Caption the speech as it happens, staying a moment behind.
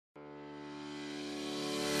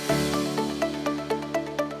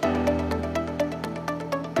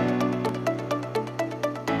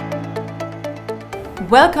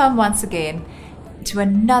Welcome once again to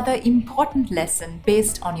another important lesson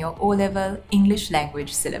based on your O-level English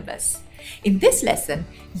language syllabus. In this lesson,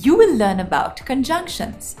 you will learn about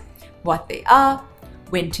conjunctions, what they are,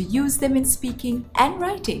 when to use them in speaking and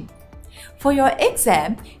writing. For your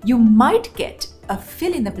exam, you might get a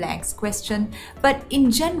fill-in-the-blanks question, but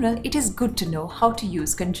in general, it is good to know how to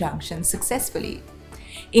use conjunctions successfully.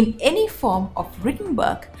 In any form of written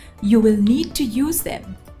work, you will need to use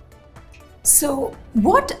them. So,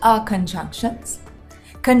 what are conjunctions?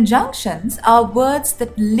 Conjunctions are words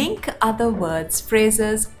that link other words,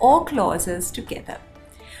 phrases, or clauses together.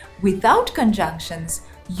 Without conjunctions,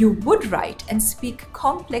 you would write and speak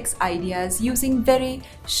complex ideas using very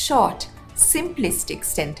short, simplistic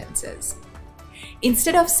sentences.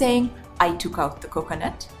 Instead of saying, I took out the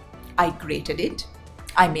coconut, I grated it,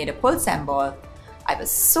 I made a pulsam ball, I was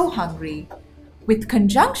so hungry. With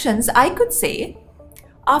conjunctions, I could say,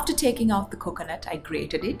 after taking out the coconut, I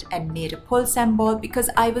grated it and made a pulsam ball because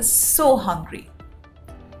I was so hungry.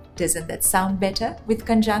 Doesn't that sound better with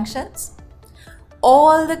conjunctions?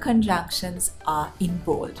 All the conjunctions are in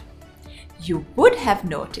bold. You would have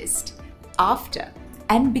noticed after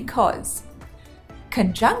and because.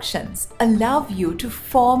 Conjunctions allow you to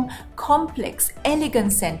form complex,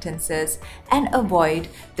 elegant sentences and avoid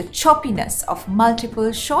the choppiness of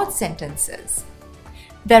multiple short sentences.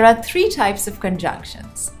 There are three types of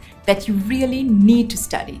conjunctions that you really need to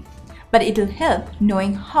study, but it'll help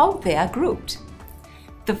knowing how they are grouped.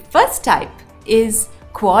 The first type is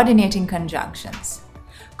coordinating conjunctions.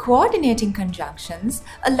 Coordinating conjunctions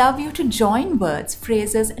allow you to join words,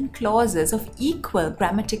 phrases, and clauses of equal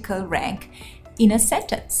grammatical rank in a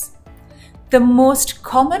sentence. The most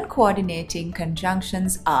common coordinating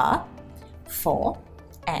conjunctions are for,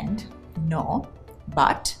 and, nor,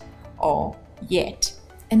 but, or, yet,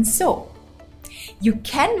 and so. You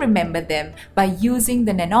can remember them by using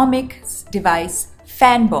the mnemonics device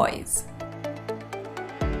fanboys.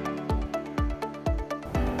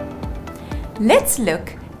 Let's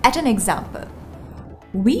look at an example.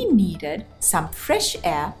 We needed some fresh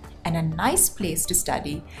air and a nice place to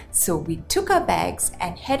study, so we took our bags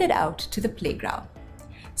and headed out to the playground.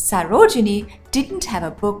 Sarojini didn't have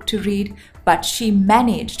a book to read, but she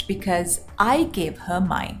managed because I gave her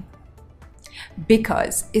mine.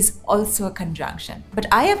 Because is also a conjunction, but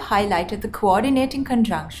I have highlighted the coordinating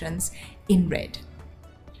conjunctions in red.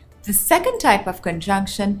 The second type of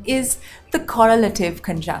conjunction is the correlative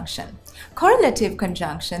conjunction. Correlative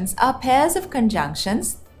conjunctions are pairs of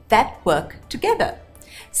conjunctions that work together.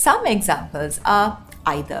 Some examples are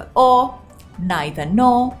either or, neither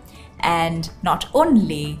nor, and not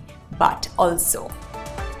only but also.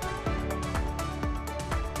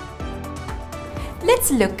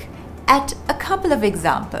 Let's look at a couple of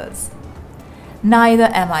examples. Neither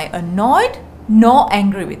am I annoyed nor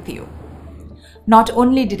angry with you. Not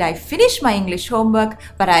only did I finish my English homework,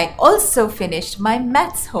 but I also finished my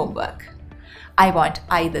maths homework. I want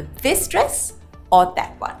either this dress or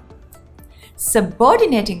that one.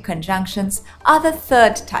 Subordinating conjunctions are the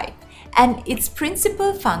third type, and its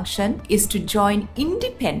principal function is to join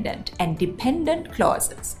independent and dependent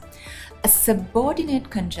clauses. A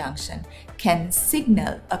subordinate conjunction can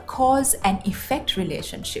signal a cause and effect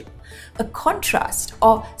relationship, a contrast,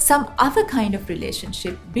 or some other kind of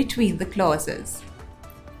relationship between the clauses.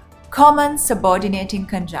 Common subordinating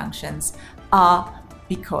conjunctions are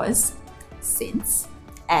because, since,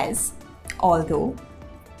 as, although,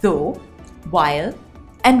 though, while,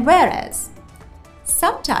 and whereas.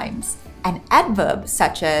 Sometimes an adverb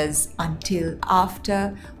such as until,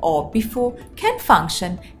 after, or before can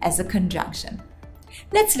function as a conjunction.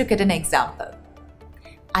 Let's look at an example.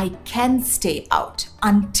 I can stay out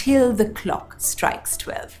until the clock strikes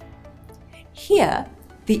 12. Here,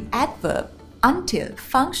 the adverb until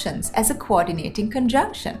functions as a coordinating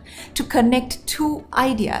conjunction to connect two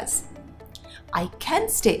ideas. I can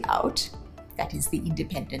stay out, that is the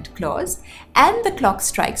independent clause, and the clock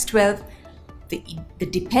strikes 12, the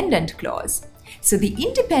dependent clause. So the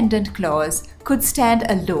independent clause could stand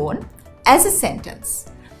alone as a sentence,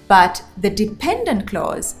 but the dependent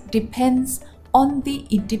clause depends on the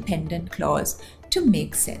independent clause to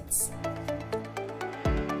make sense.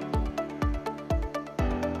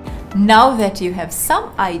 Now that you have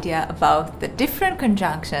some idea about the different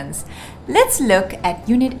conjunctions, let's look at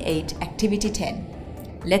Unit 8, Activity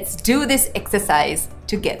 10. Let's do this exercise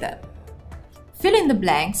together. Fill in the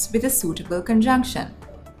blanks with a suitable conjunction.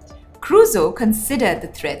 Crusoe considered the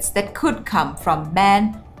threats that could come from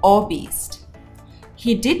man or beast.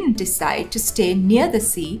 He didn't decide to stay near the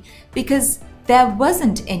sea because there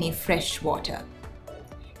wasn't any fresh water.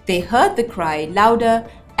 They heard the cry louder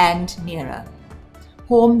and nearer.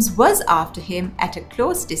 Holmes was after him at a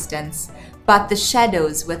close distance, but the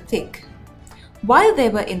shadows were thick. While they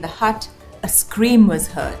were in the hut, a scream was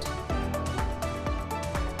heard.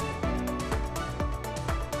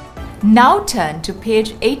 Now turn to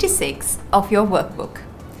page 86 of your workbook.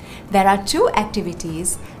 There are two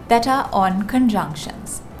activities that are on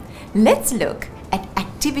conjunctions. Let's look at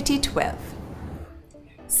activity 12.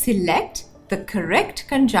 Select the correct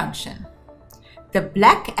conjunction. The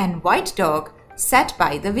black and white dog sat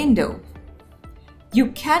by the window. You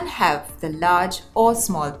can have the large or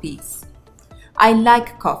small piece. I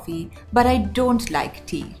like coffee, but I don't like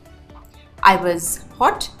tea. I was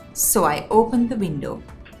hot, so I opened the window.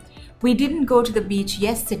 We didn't go to the beach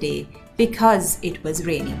yesterday because it was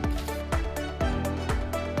raining.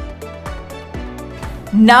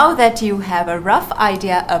 Now that you have a rough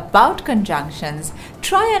idea about conjunctions,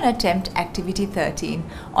 try and attempt activity 13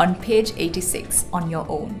 on page 86 on your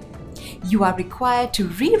own. You are required to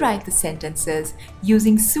rewrite the sentences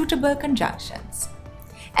using suitable conjunctions.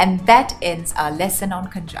 And that ends our lesson on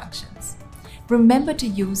conjunctions. Remember to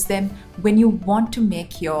use them when you want to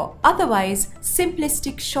make your otherwise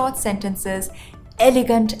simplistic short sentences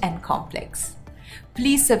elegant and complex.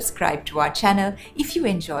 Please subscribe to our channel if you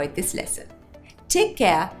enjoyed this lesson. Take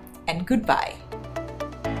care and goodbye.